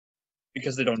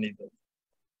because they don't need them.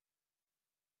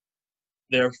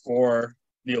 Therefore,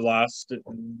 they have elastic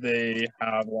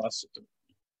demand.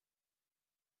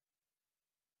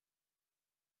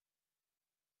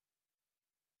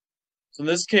 So in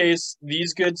this case,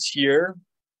 these goods here,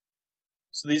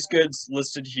 so these goods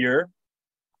listed here,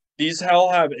 these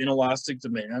all have inelastic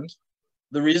demand.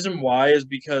 The reason why is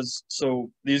because, so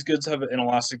these goods have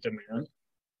inelastic demand.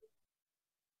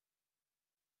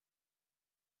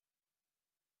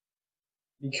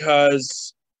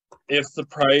 Because if the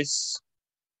price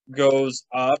goes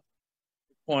up,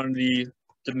 quantity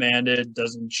demanded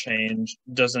doesn't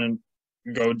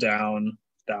go down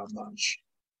much.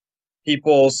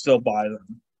 People still buy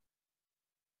them.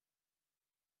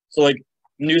 So like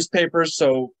newspapers,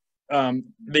 so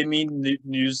they mean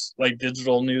news, like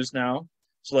digital news now.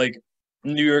 So like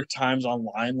New York Times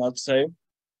online, let's say.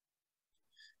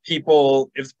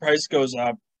 People, if the price goes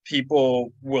up,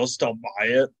 people will still buy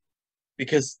it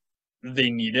because they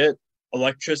need it.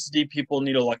 Electricity, people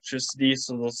need electricity,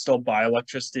 so they'll still buy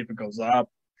electricity if it goes up.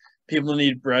 People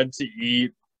need bread to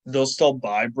eat, they'll still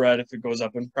buy bread if it goes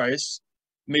up in price.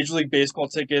 Major League Baseball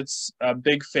tickets,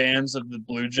 big fans of the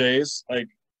Blue Jays, like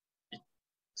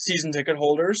season ticket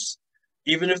holders.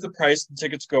 Even if the price of the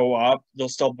tickets go up, they'll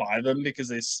still buy them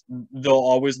because they'll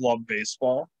always love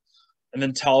baseball. And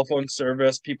then telephone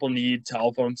service, people need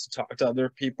telephones to talk to other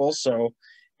people. So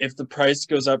if the price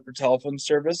goes up for telephone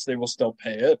service, they will still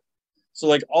pay it. So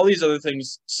like all these other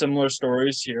things, similar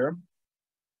stories here.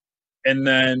 And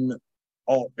then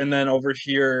over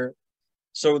here,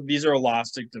 so these are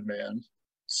elastic demand.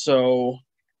 So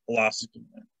elastic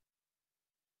demand.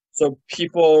 So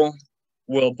people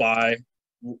will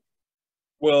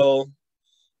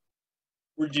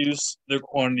reduce their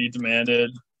quantity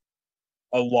demanded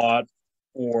a lot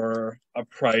for a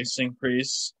price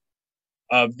increase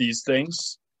of these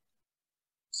things.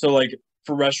 So like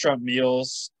for restaurant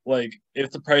meals, like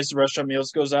if the price of restaurant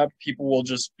meals goes up, people will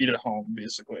just eat at home,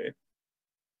 basically.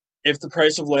 If the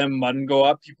price of lamb and mutton go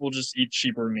up, people will just eat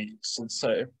cheaper meats, let's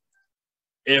say.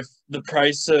 If the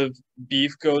price of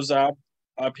beef goes up,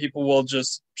 people will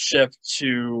just shift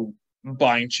to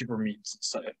buying cheaper meats, let's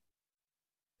say.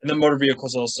 And then motor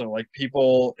vehicles also, like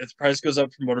people, if the price goes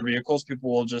up for motor vehicles,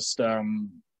 people will just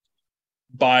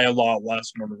buy a lot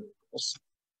less motor vehicles.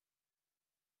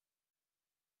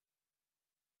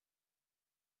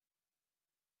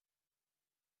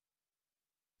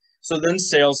 So then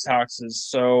sales taxes.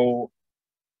 So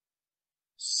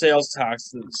sales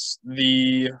taxes,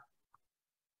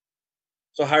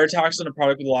 so higher tax on a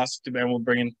product with elastic demand will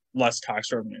bring in less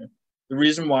tax revenue. The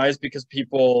reason why is because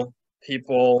people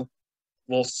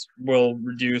will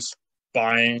reduce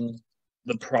buying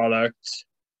the product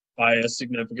by a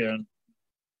significant.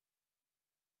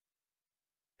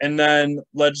 And then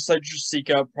legislatures seek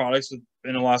out products with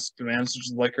inelastic demand, such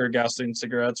as liquor, gasoline,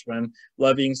 cigarettes, when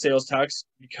levying sales tax,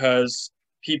 because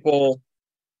people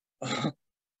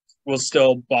will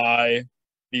still buy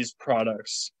these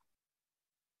products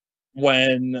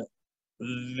because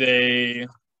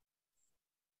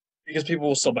people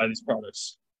will still buy these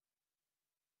products,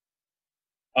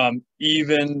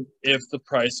 even if the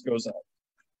price goes up.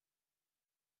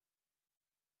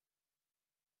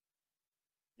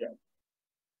 Yeah.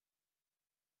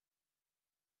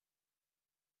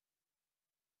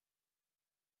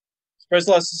 Price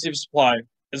elasticity of supply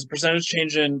is a percentage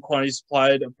change in quantity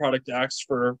supplied of product X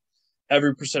for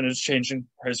every percentage change in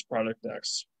price of product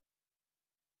X.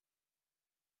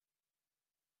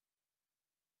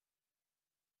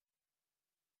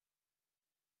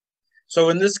 So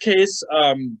in this case,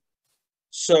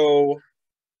 so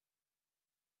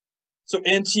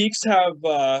antiques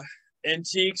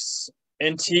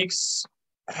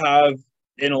have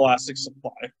inelastic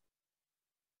supply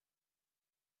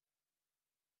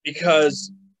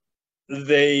because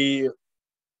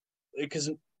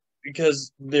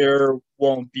there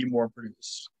won't be more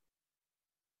produced.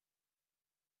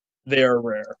 They are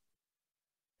rare,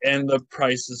 and the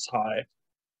price is high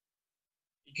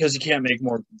because you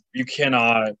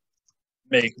cannot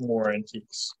make more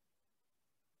antiques.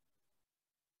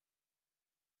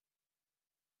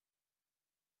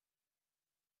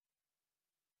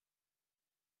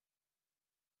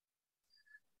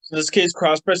 So in this case,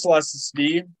 cross price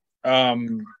elasticity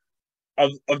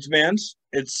of demand.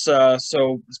 It's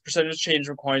so it's percentage change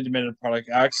in quantity demanded product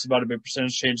X about a big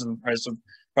percentage change in the price of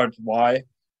product Y.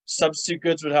 Substitute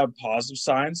goods would have positive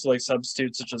signs, so like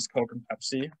substitutes such as Coke and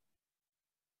Pepsi.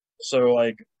 So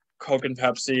like Coke and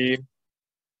Pepsi,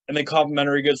 and then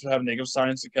complementary goods would have negative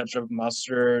signs, so ketchup,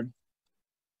 mustard.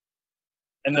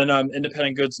 And then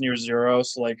independent goods near zero,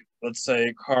 so like let's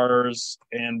say cars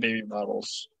and baby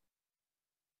bottles.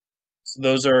 So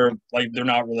those are like they're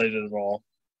not related at all.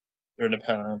 They're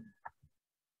independent.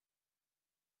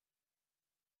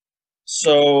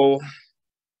 So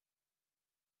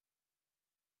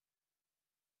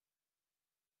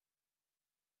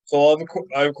I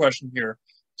have a question here.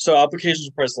 So applications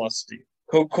of price elasticity.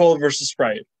 Coca-Cola versus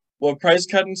Sprite. Will price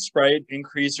cutting Sprite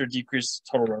increase or decrease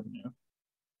total revenue?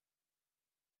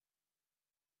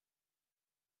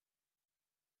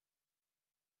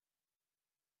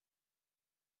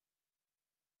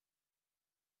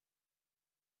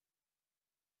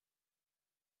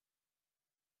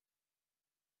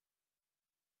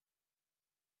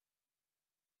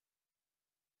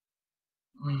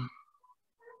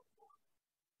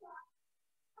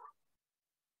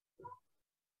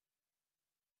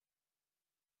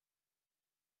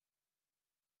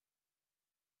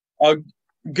 Uh,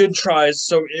 Good tries.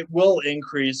 So it will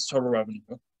increase total revenue.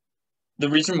 The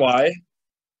reason why,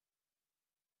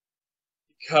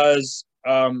 because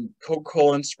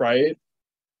Coca-Cola and Sprite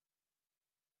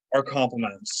are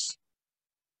complements.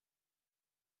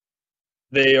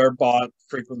 They are bought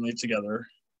frequently together,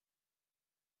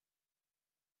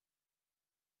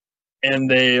 and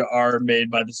they are made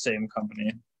by the same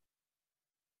company.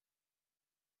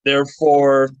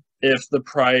 Therefore, if the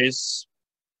price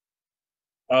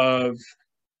of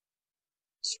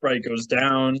Sprite goes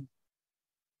down,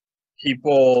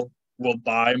 people will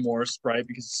buy more Sprite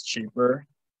because it's cheaper.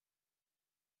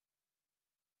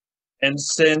 And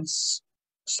since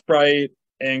Sprite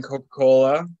and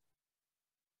Coca-Cola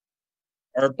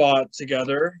are bought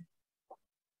together,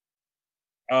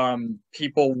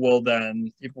 people will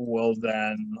then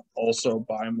also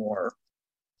buy more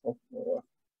Coca-Cola.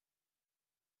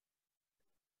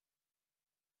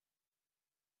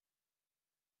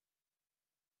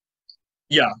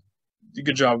 Yeah,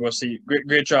 good job, Wesley.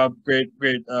 Great job. Great,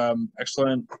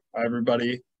 excellent,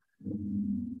 everybody.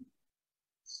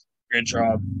 Great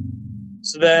job.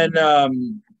 So then,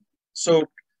 so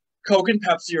Coke and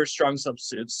Pepsi are strong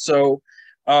substitutes. So,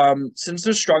 since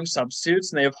they're strong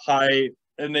substitutes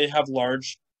and they have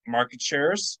large market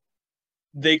shares,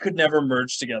 they could never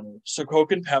merge together. So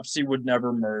Coke and Pepsi would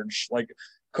never merge. Like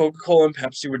Coca-Cola and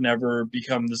Pepsi would never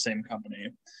become the same company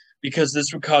because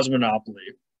this would cause monopoly.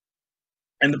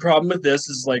 And the problem with this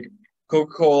is like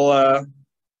Coca-Cola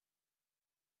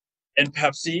and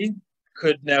Pepsi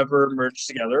could never merge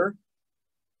together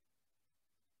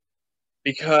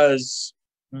because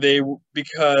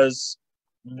because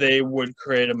they would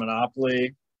create a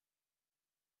monopoly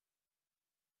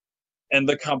and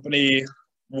the company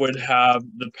would have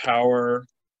the power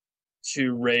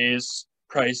to raise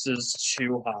prices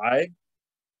too high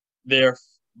there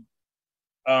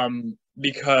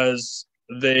because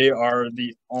they are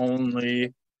the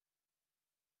only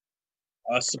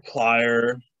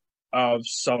supplier of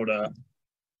soda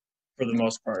for the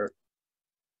most part,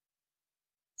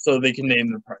 so they can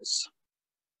name the price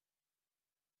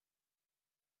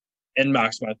and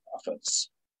maximize profits.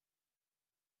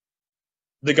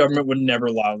 The government would never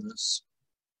allow this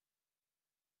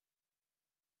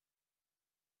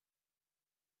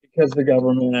because the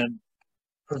government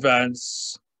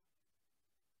prevents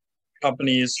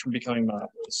companies from becoming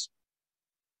monopolies.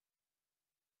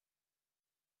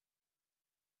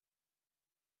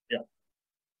 Yeah.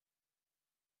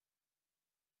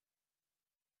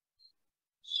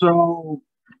 So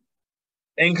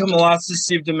income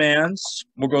elasticity of demands.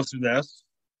 We'll go through this.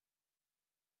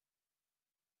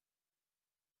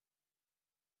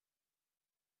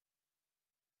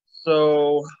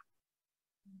 So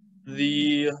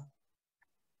the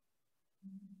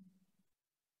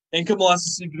income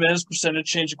elasticity of demand is percentage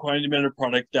change in quantity demanded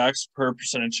product DAX per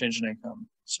percentage change in income.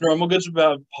 So normal goods would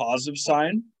have a positive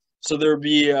sign. So there would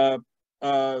be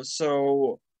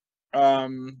so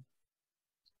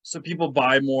people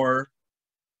buy more.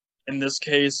 In this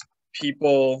case,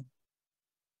 people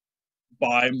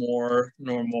buy more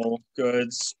normal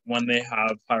goods when they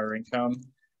have higher income.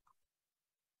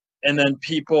 And then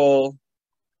people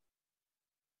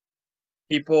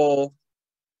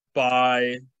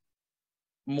buy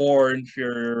more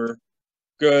inferior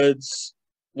goods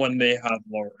when they have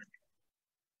lower income.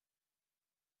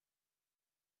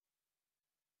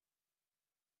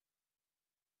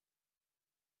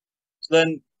 So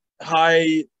then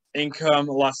high income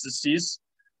elasticities.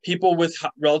 People with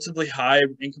relatively high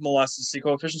income elasticity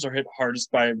coefficients are hit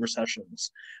hardest by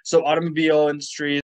recessions. So automobile industry